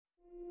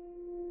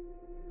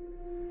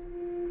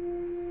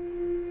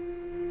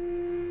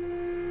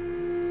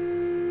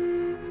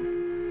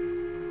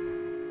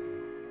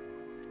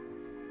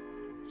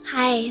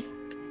Hi,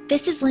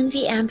 this is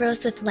Lindsay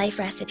Ambrose with Life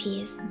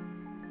Recipes.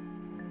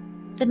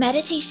 The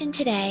meditation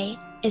today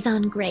is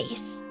on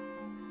grace.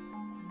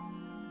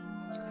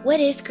 What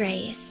is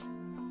grace?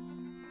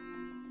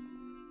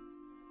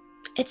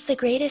 It's the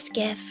greatest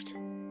gift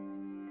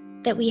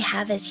that we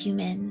have as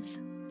humans.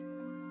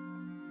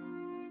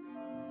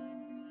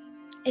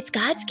 It's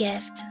God's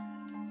gift.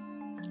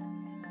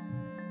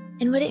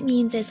 And what it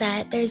means is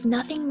that there's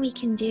nothing we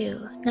can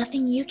do,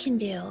 nothing you can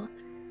do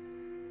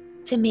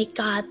to make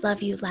God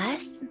love you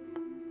less,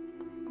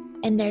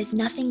 and there's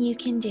nothing you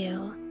can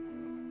do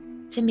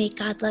to make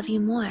God love you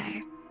more.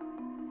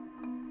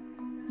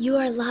 You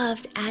are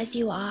loved as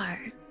you are,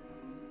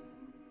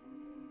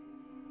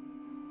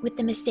 with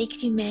the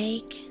mistakes you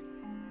make,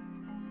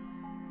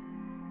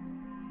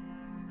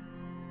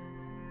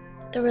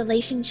 the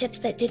relationships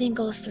that didn't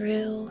go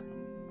through,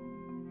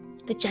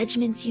 the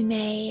judgments you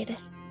made,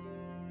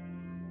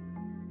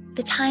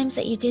 the times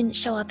that you didn't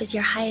show up as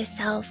your highest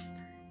self.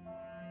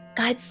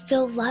 God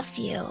still loves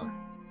you.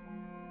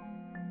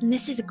 And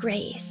this is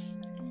grace.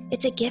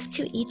 It's a gift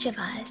to each of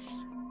us.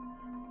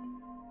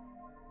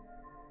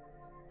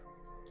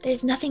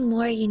 There's nothing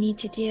more you need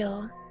to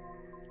do.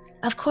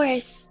 Of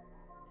course,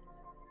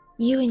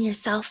 you and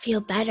yourself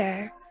feel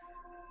better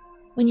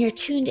when you're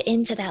tuned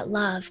into that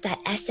love, that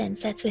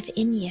essence that's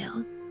within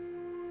you.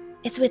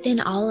 It's within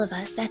all of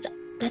us.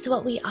 That's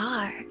what we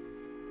are.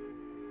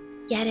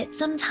 Yet at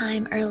some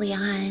time early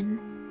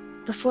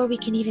on, before we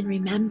can even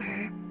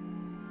remember,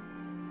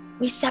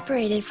 we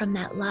separated from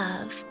that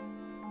love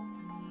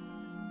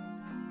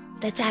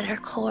that's at our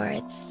core.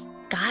 It's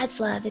God's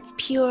love. It's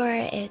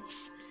pure.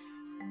 It's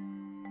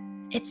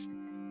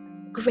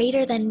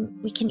greater than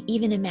we can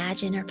even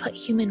imagine or put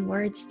human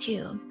words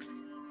to.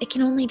 It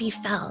can only be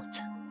felt.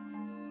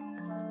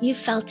 You've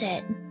felt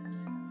it.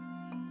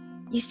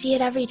 You see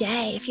it every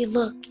day. If you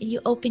look and you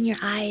open your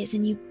eyes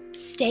and you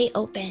stay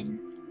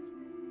open,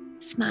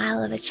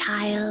 smile of a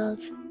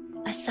child,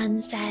 a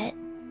sunset,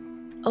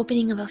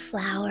 opening of a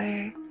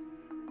flower,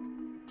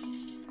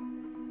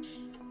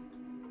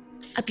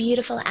 a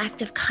beautiful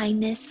act of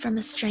kindness from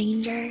a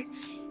stranger,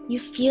 you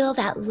feel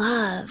that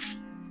love.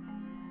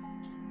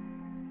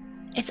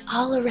 It's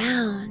all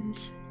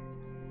around.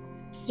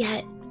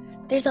 Yet,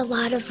 there's a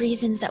lot of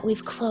reasons that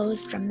we've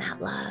closed from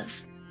that love.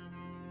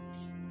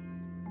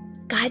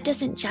 God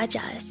doesn't judge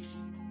us.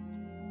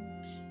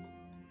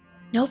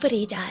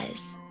 Nobody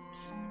does.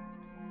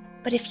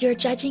 But if you're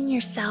judging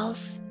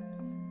yourself,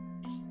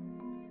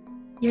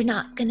 you're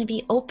not going to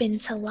be open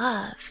to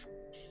love.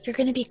 You're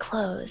going to be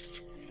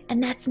closed.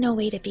 And that's no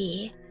way to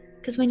be.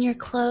 Because when you're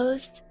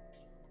closed,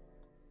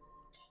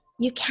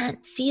 you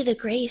can't see the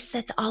grace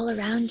that's all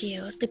around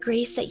you, the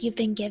grace that you've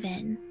been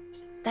given,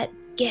 that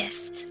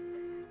gift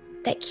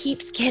that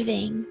keeps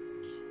giving.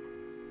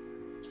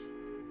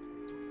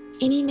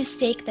 Any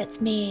mistake that's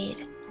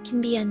made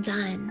can be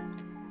undone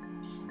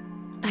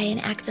by an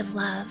act of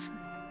love,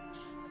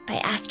 by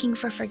asking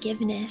for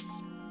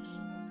forgiveness.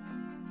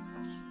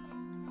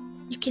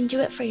 You can do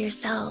it for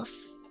yourself.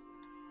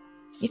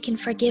 You can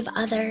forgive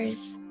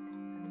others.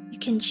 You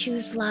can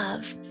choose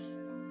love.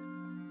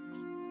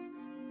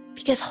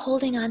 Because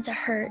holding on to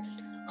hurt,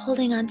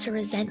 holding on to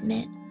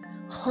resentment,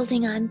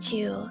 holding on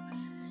to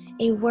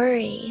a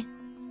worry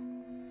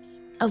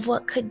of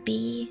what could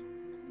be,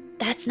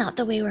 that's not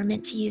the way we're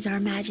meant to use our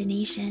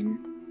imagination.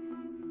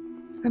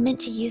 We're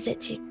meant to use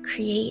it to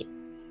create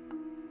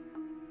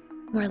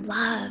more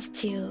love,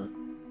 to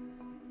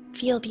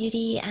feel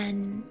beauty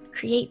and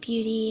create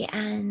beauty,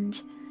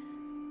 and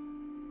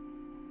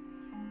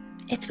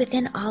it's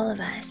within all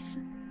of us.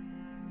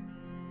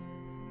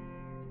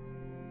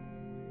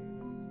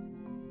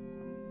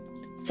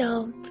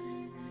 So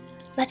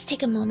let's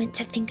take a moment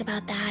to think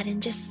about that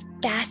and just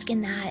bask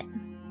in that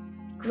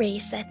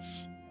grace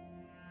that's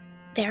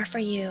there for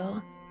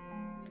you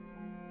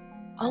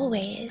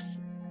always.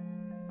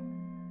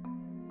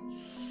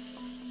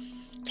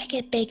 Take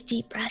a big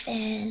deep breath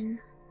in.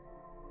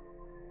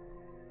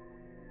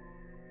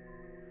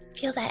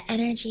 Feel that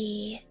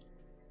energy.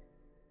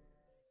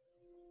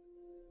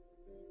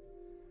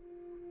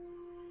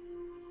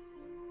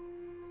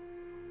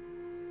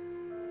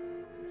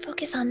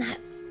 Focus on that,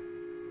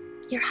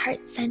 your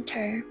heart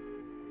center,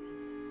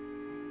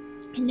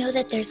 and know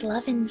that there's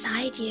love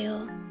inside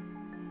you.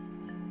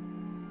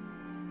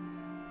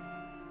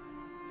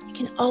 You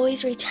can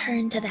always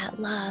return to that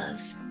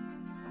love.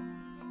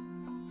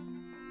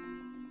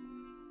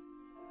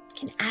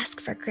 You can ask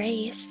for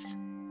grace.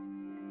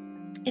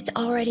 It's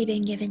already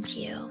been given to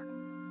you.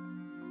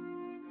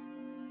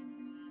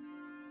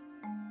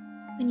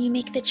 When you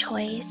make the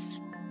choice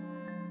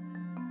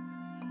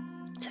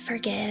to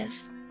forgive,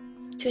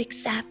 to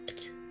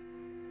accept,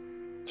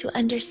 to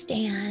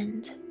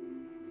understand,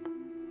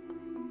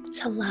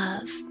 to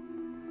love,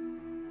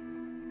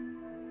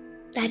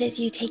 that is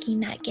you taking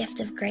that gift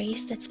of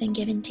grace that's been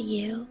given to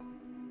you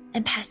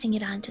and passing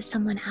it on to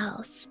someone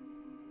else.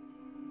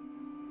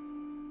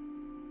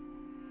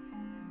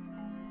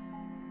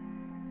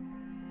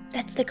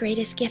 That's the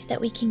greatest gift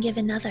that we can give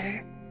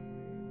another.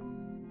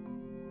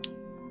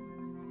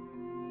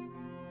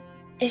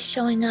 is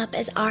showing up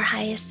as our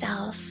highest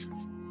self,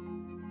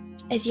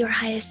 as your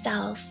highest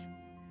self,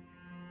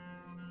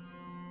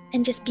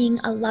 and just being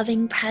a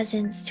loving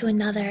presence to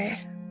another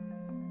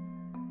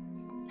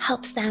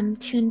helps them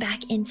tune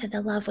back into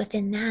the love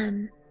within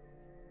them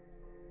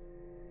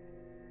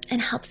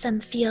and helps them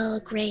feel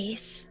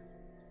grace,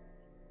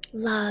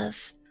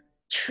 love,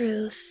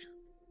 truth,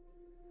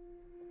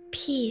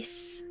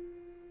 peace,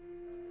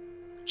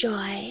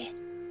 joy.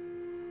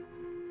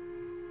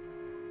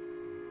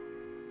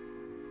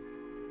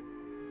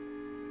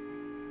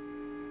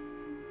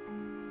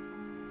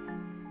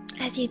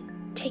 As you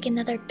take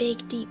another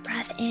big, deep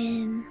breath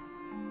in,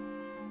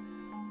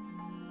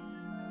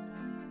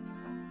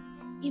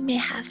 you may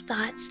have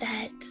thoughts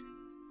that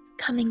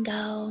come and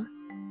go.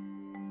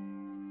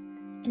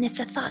 And if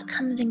a thought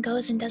comes and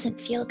goes and doesn't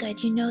feel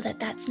good, you know that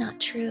that's not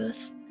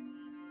truth,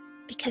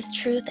 because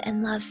truth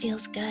and love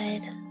feels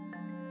good.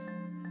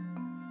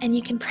 And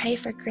you can pray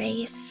for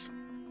grace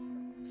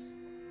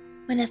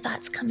when a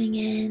thought's coming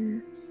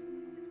in,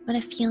 when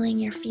a feeling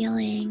you're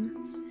feeling.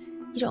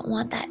 You don't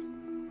want that.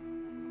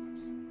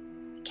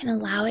 You can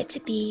allow it to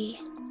be,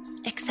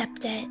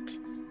 accept it,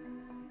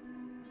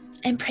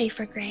 and pray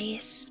for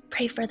grace.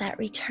 Pray for that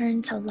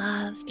return to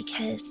love,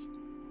 because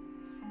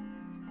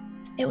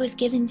it was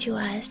given to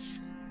us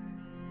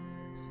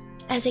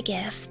as a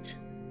gift,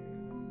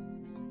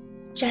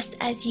 just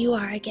as you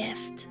are a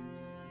gift.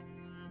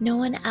 No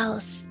one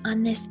else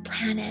on this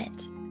planet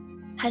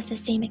has the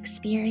same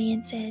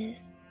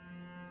experiences,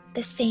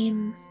 the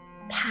same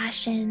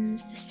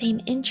passions, the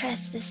same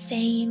interests, the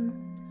same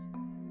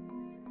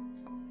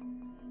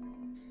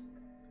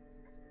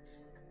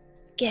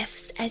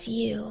gifts as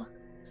you.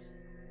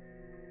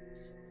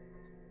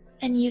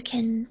 And you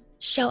can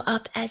show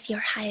up as your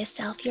highest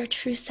self, your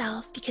true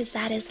self, because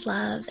that is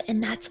love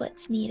and that's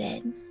what's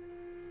needed.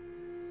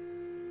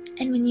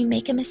 And when you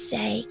make a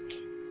mistake,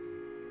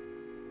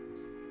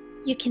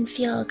 you can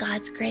feel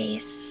God's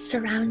grace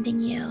surrounding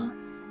you,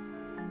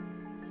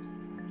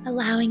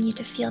 allowing you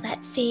to feel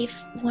that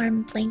safe,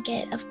 warm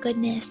blanket of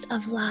goodness,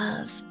 of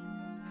love,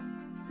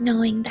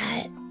 knowing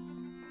that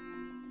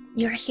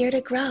you're here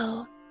to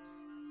grow.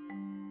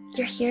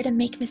 You're here to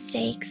make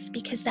mistakes,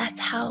 because that's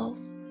how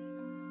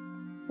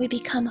we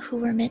become who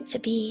we're meant to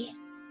be.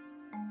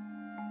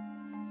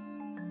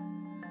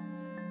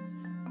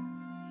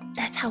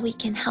 That's how we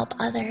can help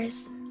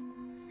others,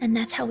 and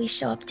that's how we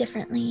show up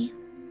differently.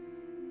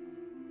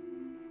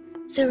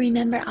 So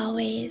remember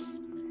always,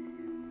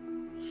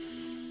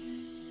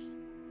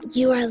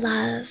 you are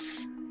love.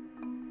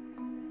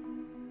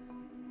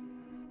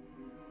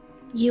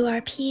 You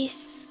are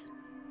peace.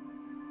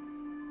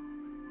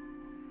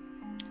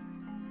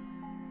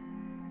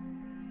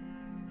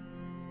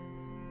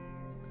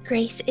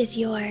 Grace is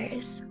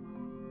yours.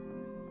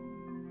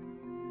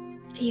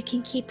 So you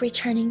can keep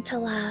returning to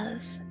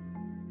love.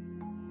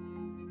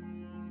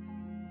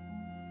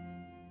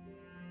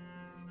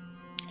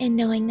 And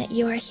knowing that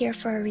you are here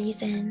for a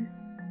reason,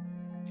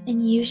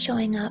 and you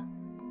showing up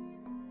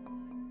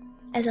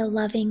as a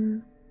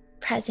loving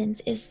presence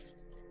is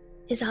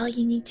all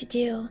you need to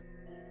do.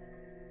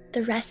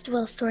 The rest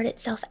will sort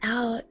itself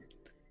out.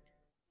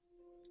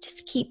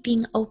 Just keep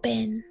being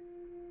open.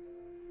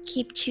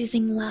 Keep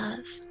choosing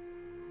love.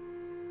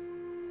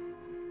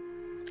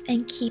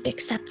 And keep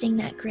accepting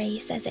that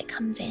grace as it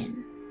comes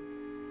in.